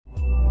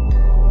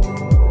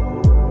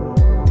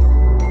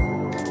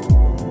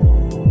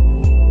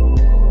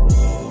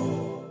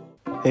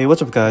Hey,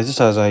 what's up guys, it's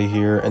Azai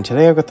here, and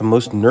today I've got the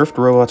most nerfed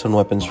robots and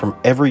weapons from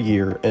every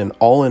year, and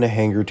all in a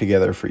hanger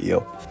together for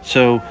you.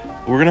 So,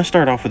 we're going to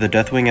start off with a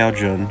Deathwing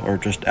Aojun, or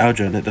just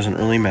Aojun, it doesn't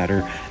really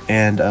matter,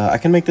 and I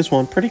can make this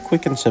one pretty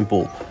quick and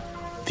simple.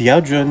 The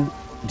Aojun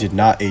did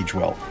not age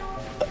well.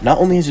 Not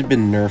only has it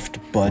been nerfed,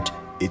 but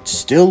it's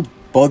still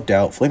bugged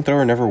out,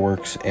 flamethrower never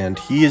works, and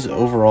he is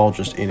overall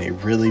just in a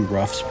really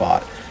rough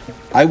spot.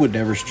 I would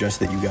never suggest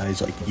that you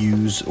guys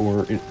use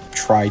or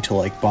try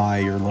to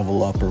buy or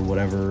level up or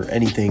whatever,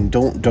 anything.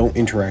 Don't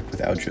interact with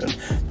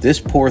Aojun.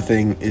 This poor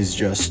thing is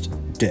just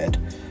dead.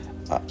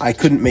 I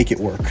couldn't make it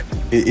work.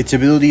 Its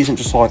ability isn't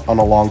just on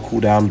a long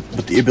cooldown,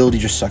 but the ability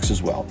just sucks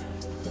as well.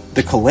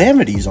 The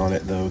Calamities on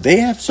it, though, they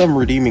have some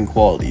redeeming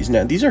qualities.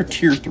 Now, these are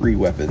tier 3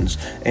 weapons,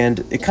 and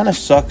it kind of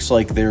sucks,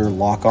 their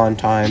lock-on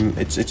time.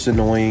 It's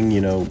annoying,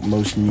 you know,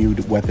 most new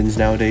weapons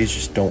nowadays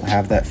just don't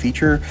have that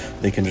feature.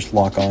 They can just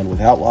lock on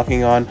without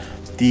locking on.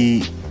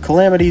 The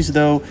Calamities,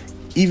 though,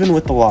 even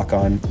with the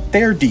lock-on,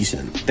 they're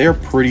decent. They're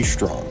pretty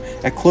strong.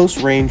 At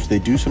close range, they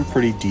do some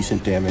pretty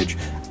decent damage.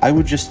 I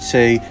would just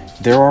say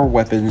there are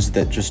weapons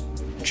that just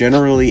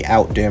generally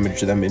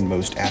out-damage them in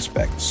most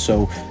aspects,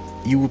 so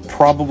you would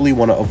probably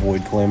want to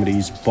avoid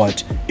Calamities,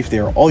 but if they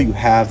are all you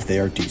have, they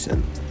are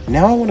decent.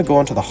 Now I want to go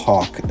on to the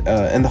Hawk,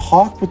 and the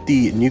Hawk with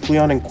the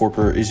Nucleon and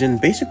Quarker is in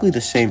basically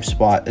the same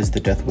spot as the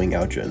Deathwing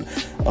Aojun.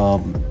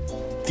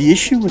 The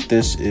issue with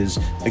this is,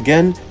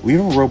 again, we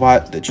have a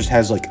robot that just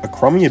has a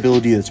crummy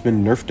ability that's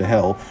been nerfed to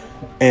hell,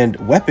 and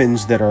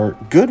weapons that are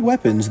good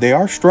weapons. They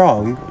are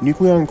strong.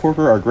 Nucleon and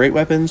Quarker are great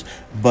weapons,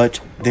 but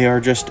they are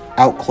just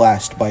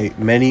outclassed by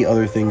many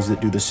other things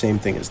that do the same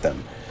thing as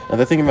them. Now,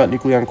 the thing about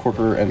Nucleon,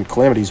 Quarker, and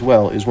Calamity as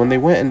well is when they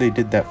went and they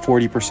did that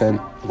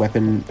 40%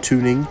 weapon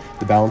tuning,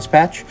 the balance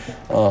patch,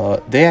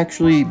 they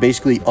actually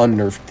basically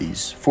unnerfed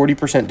these.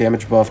 40%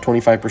 damage buff,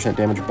 25%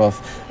 damage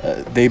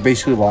buff, they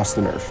basically lost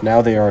the nerf.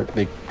 Now they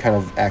kind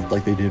of act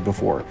like they did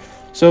before.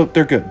 So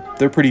they're good.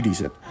 They're pretty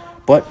decent.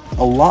 But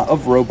a lot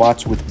of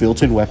robots with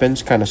built-in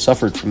weapons kind of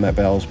suffered from that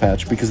balance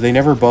patch because they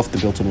never buffed the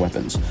built-in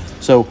weapons.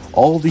 So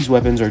all of these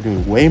weapons are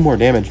doing way more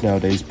damage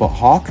nowadays, but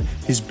Hawk,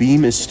 his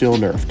beam is still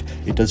nerfed.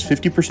 It does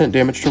 50%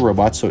 damage to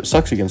robots, so it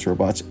sucks against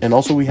robots, and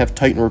also we have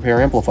Titan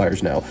repair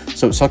amplifiers now,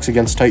 so it sucks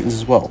against Titans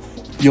as well.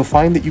 You'll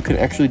find that you can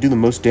actually do the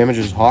most damage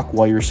as Hawk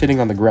while you're sitting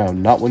on the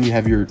ground, not when you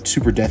have your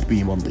super death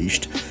beam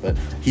unleashed. But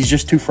he's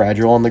just too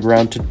fragile on the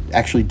ground to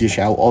actually dish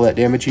out all that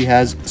damage he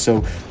has,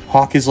 so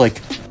Hawk is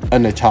like a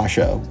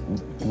Natasha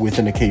with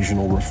an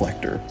occasional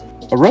reflector.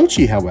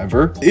 Orochi,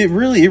 however, it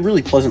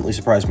really pleasantly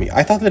surprised me.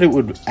 I thought that it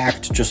would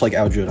act just like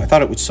Aojun. I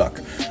thought it would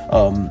suck,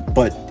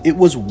 but it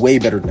was way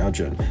better than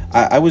Aojun.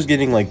 I was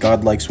getting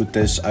godlikes with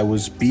this. I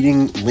was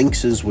beating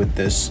lynxes with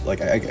this.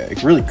 I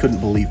really couldn't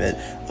believe it.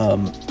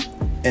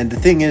 And the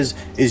thing is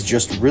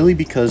just really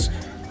because,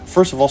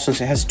 first of all, since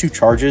it has 2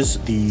 charges,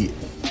 the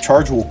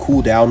charge will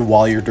cool down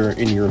while you're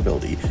in your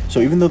ability. So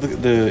even though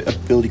the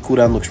ability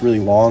cooldown looks really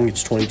long,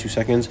 it's 22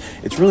 seconds,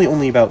 it's really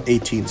only about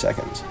 18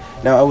 seconds.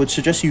 Now, I would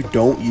suggest you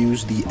don't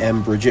use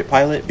the Bridget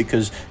pilot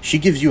because she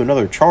gives you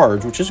another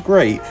charge, which is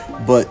great,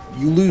 but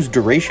you lose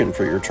duration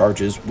for your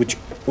charges, which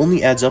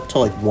only adds up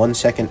to 1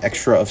 second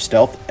extra of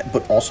stealth,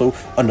 but also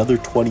another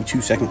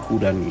 22-second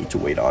cooldown you need to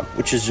wait on,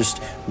 which is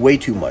just way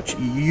too much.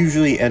 You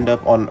usually end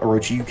up on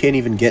Orochi, you can't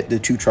even get the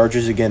 2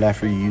 charges again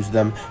after you use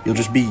them. You'll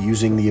just be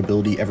using the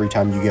ability every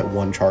time you get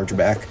 1 charge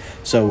back.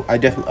 So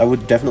I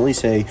would definitely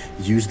say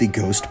use the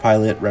Ghost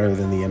pilot rather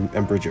than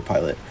the Bridget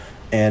pilot,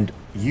 and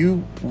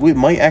we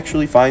might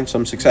actually find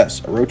some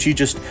success. Orochi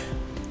just,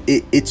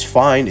 it's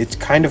fine. It's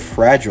kind of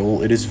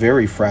fragile. It is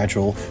very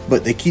fragile,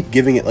 but they keep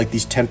giving it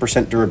these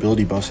 10%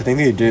 durability buffs. I think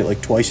they did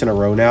it twice in a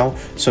row now.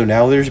 So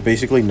now there's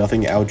basically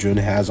nothing Aojun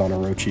has on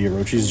Orochi.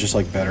 Orochi is just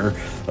better,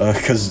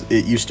 because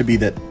it used to be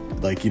that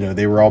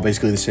they were all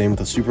basically the same with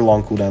a super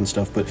long cooldown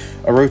stuff, but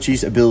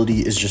Orochi's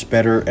ability is just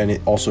better, and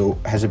it also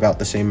has about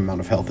the same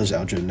amount of health as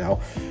Aojun now.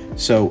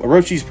 So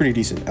Orochi's pretty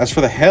decent. As for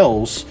the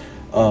Hells,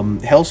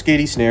 Skadi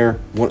and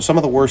Snaer, some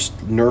of the worst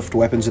nerfed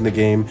weapons in the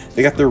game.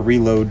 They got their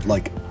reload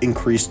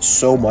increased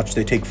so much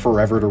they take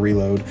forever to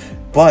reload,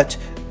 but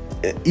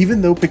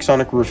even though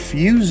Pixonic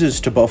refuses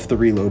to buff the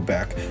reload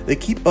back, they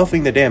keep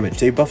buffing the damage.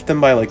 They buffed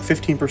them by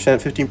 15%,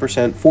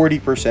 15%,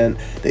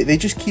 40%. They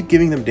just keep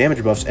giving them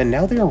damage buffs, and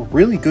now they are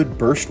really good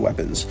burst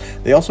weapons.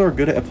 They also are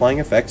good at applying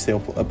effects.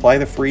 They'll apply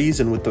the freeze,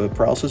 and with the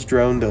paralysis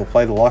drone, they'll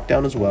apply the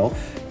lockdown as well.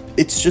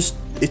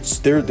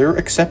 They're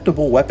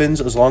acceptable weapons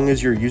as long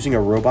as you're using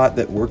a robot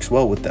that works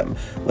well with them.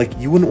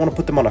 You wouldn't want to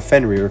put them on a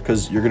Fenrir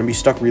because you're going to be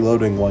stuck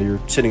reloading while you're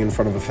sitting in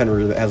front of a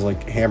Fenrir that has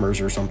hammers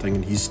or something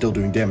and he's still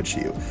doing damage to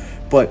you.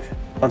 But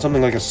on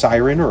something like a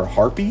Siren or a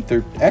Harpy,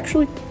 they're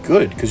actually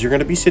good because you're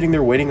going to be sitting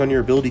there waiting on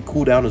your ability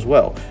cooldown as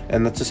well.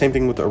 And that's the same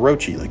thing with the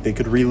Orochi. They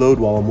could reload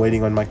while I'm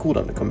waiting on my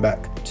cooldown to come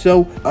back.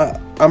 So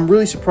I'm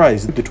really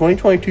surprised that the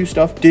 2022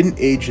 stuff didn't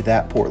age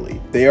that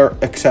poorly. They are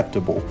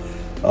acceptable.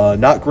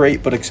 Not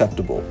great, but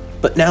acceptable.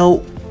 But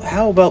now,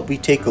 how about we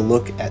take a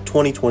look at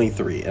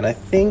 2023? And I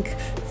think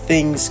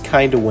things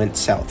kind of went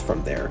south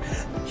from there.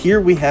 Here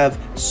we have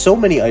so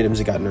many items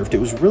that got nerfed, it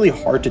was really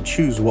hard to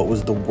choose what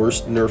was the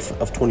worst nerf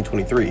of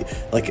 2023.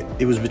 Like,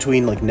 it was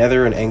between like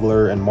Nether and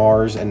Angler and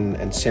Mars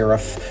and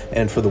Seraph,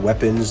 and for the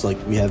weapons, like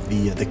we have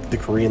the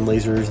Korean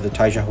lasers, the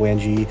Taeja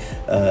Hwangje,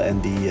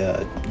 and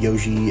the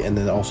Yeoje, and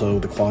then also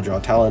the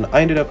Clawjaw Talon.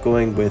 I ended up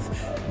going with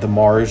the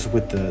Mars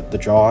with the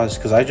jaws,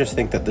 because I just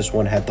think that this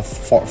one had the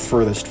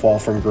furthest fall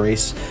from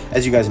grace.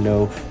 As you guys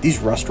know, these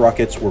rust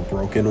rockets were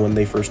broken when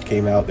they first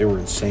came out. They were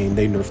insane.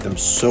 They nerfed them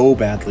so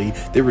badly.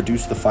 They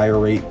reduced the fire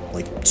rate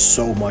like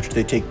so much.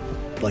 They take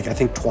like I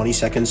think 20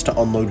 seconds to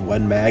unload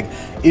one mag.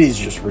 It is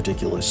just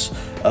ridiculous.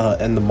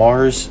 And the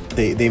Mars,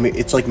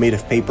 it's like made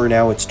of paper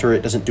now. Its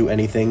turret doesn't do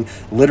anything.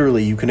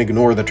 Literally, you can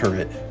ignore the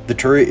turret. The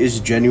turret is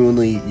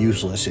genuinely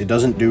useless. It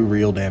doesn't do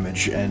real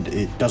damage, and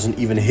it doesn't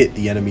even hit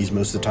the enemies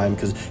most of the time,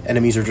 because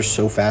enemies are just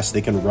so fast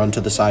they can run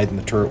to the side and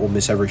the turret will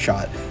miss every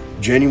shot.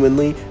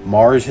 Genuinely,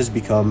 Mars has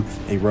become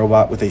a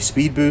robot with a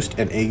speed boost,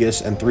 an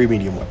Aegis, and 3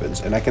 medium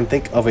weapons. And I can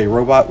think of a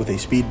robot with a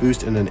speed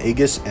boost and an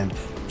Aegis and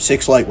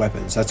 6 light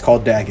weapons. That's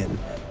called Dagon.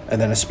 And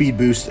then a speed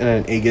boost and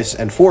an Aegis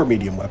and 4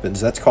 medium weapons.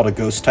 That's called a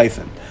Ghost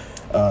Typhon.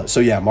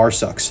 So yeah, Mars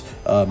sucks.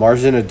 Mars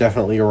is in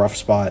definitely a rough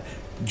spot.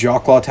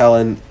 Jawclaw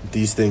Talon,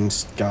 these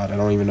things, God, I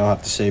don't even know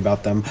what to say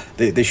about them.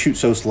 They shoot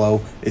so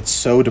slow. It's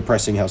so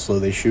depressing how slow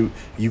they shoot.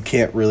 You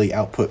can't really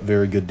output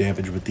very good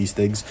damage with these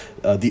things.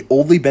 The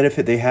only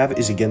benefit they have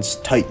is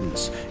against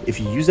Titans. If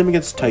you use them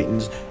against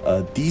Titans,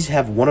 these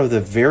have one of the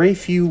very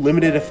few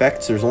limited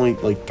effects. There's only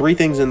like 3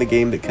 things in the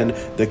game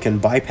that can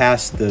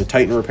bypass the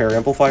Titan repair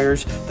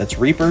amplifiers. That's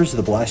Reapers,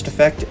 the blast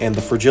effect, and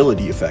the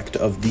fragility effect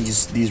of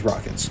these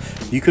rockets.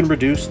 You can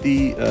reduce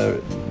the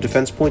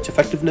defense points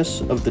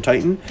effectiveness of the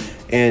Titan,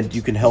 and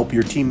you can help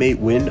your teammate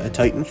win a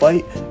Titan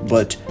fight,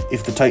 but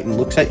if the Titan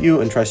looks at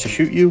you and tries to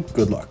shoot you,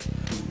 good luck.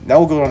 Now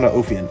we'll go on to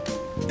Ophion.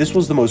 This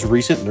was the most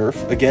recent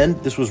nerf. Again,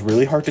 this was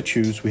really hard to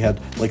choose. We had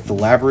like the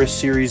Labrys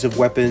series of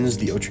weapons,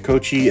 the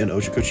Ochokochi and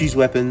Ochokochi's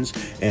weapons,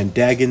 and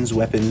Dagon's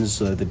weapons,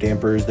 the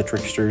Dampers, the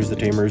Tricksters, the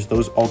Tamers.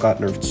 Those all got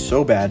nerfed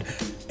so bad.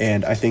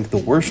 And I think the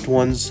worst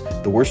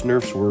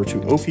nerfs were to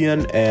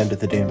Ophion and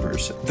the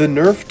Dampers. The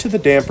nerf to the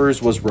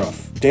Dampers was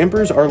rough.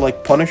 Dampers are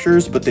like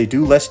Punishers, but they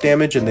do less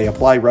damage and they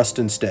apply rust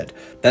instead.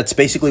 That's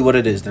basically what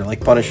it is. They're like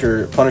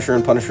Punisher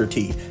and Punisher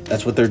T.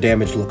 That's what their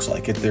damage looks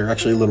like. They're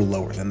actually a little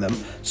lower than them.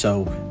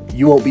 So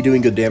you won't be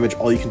doing good damage.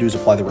 All you can do is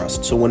apply the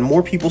rust. So when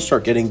more people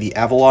start getting the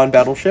Avalon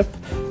battleship,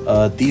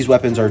 these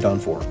weapons are done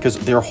for, because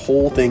their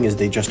whole thing is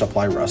they just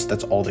apply rust.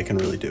 That's all they can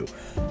really do.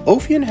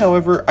 Ophion,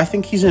 however, I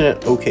think he's in an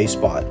okay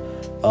spot.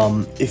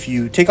 If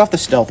you take off the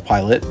stealth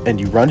pilot and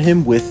you run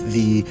him with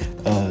the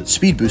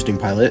speed boosting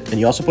pilot, and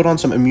you also put on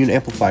some immune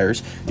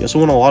amplifiers, you also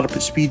want a lot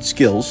of speed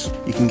skills,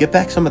 you can get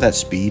back some of that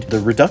speed. The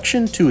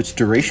reduction to its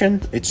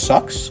duration, it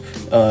sucks.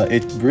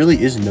 It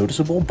really is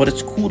noticeable, but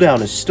its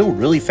cooldown is still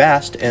really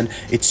fast, and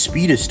its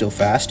speed is still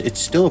fast. It's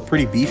still a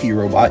pretty beefy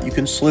robot. You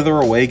can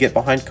slither away, get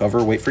behind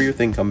cover, wait for your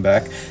thing come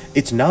back.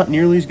 It's not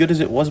nearly as good as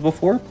it was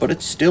before, but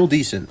it's still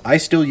decent. I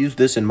still use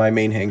this in my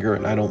main hangar,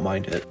 and I don't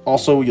mind it.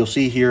 Also, you'll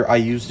see here, I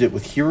used it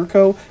with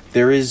Hiroko.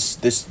 There is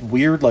this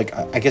weird, like,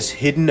 I guess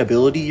hidden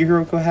ability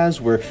Hiroko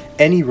has, where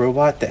any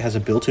robot that has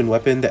a built-in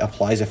weapon that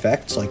applies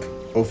effects, like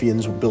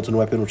Ophion's built-in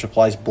weapon which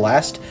applies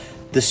blast,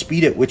 the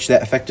speed at which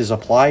that effect is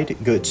applied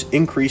gets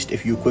increased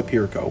if you equip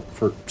Hiroko,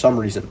 for some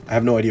reason. I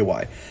have no idea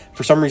why.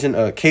 For some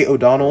reason, Kate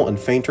O'Donnell and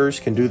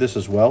Fainters can do this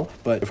as well,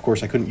 but of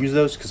course I couldn't use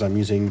those because I'm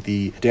using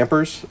the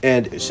Dampers.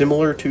 And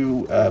similar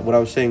to what I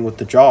was saying with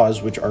the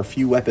Jaws, which are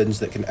few weapons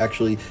that can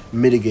actually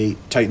mitigate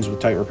Titans with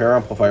Titan Repair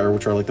Amplifier,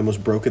 which are like the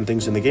most broken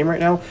things in the game right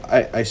now,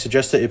 I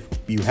suggest that if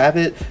you have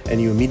it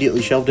and you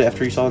immediately shelved it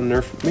after you saw the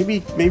nerf,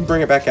 maybe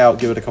bring it back out,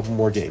 give it a couple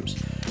more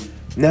games.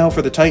 Now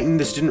for the Titan,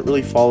 this didn't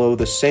really follow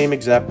the same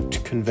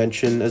exact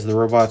convention as the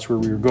robots where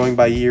we were going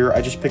by year.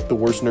 I just picked the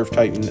worst nerf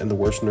Titan and the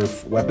worst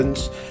nerf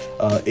weapons.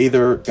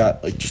 Aether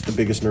got like just the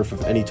biggest nerf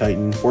of any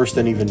Titan, worse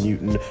than even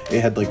Newton.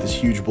 It had like this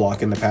huge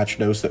block in the patch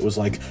notes that was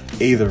like,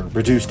 Aether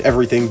reduced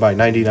everything by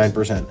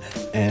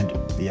 99%. And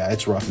yeah,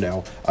 it's rough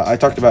now. I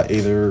talked about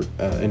Aether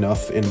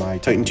enough in my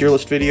Titan tier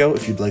list video.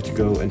 If you'd like to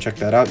go and check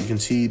that out, you can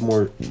see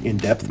more in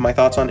depth my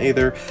thoughts on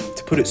Aether.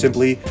 To put it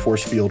simply,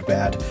 force field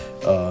bad.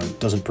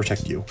 Doesn't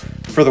protect you.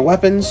 For the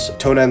weapons,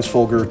 Tonans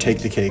Fulgur take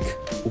the cake.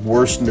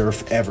 Worst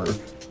nerf ever.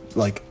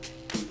 Like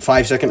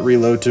 5-second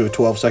reload to a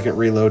 12-second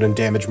reload and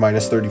damage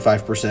minus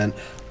 35%.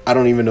 I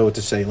don't even know what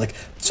to say. Like,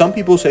 some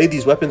people say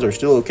these weapons are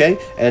still okay,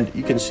 and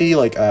you can see,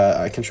 like,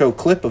 I can show a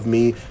clip of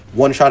me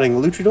one-shotting a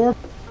Luchador,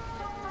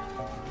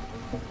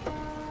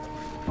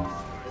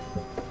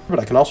 but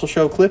I can also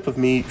show a clip of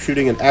me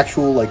shooting an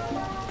actual, like,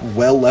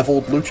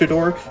 well-leveled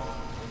Luchador.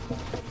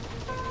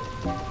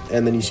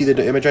 And then you see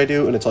the image I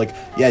do, and it's like,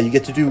 yeah, you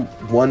get to do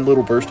one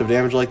little burst of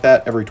damage like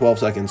that every 12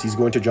 seconds. He's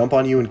going to jump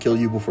on you and kill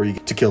you before you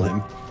get to kill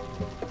him.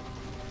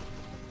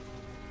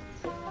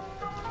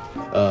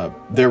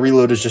 Their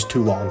reload is just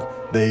too long.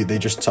 They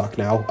just suck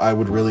now. I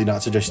would really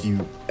not suggest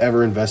you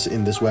ever invest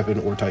in this weapon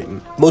or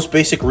Titan. Most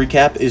basic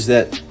recap is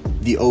that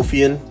the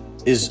Ophion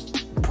is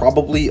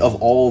probably, of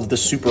all of the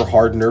super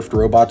hard nerfed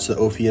robots, the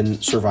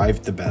Ophion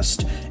survived the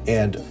best.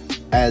 And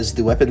as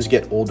the weapons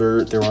get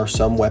older, there are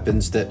some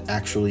weapons that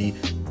actually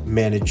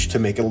manage to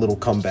make a little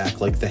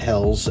comeback, like the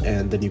Hells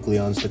and the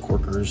Nucleons, the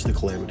Quarkers, the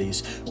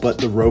Calamities. But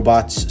the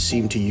robots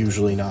seem to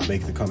usually not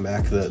make the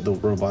comeback. The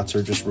robots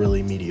are just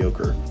really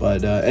mediocre.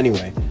 But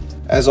anyway,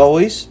 as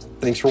always,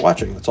 thanks for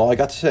watching. That's all I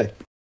got to say.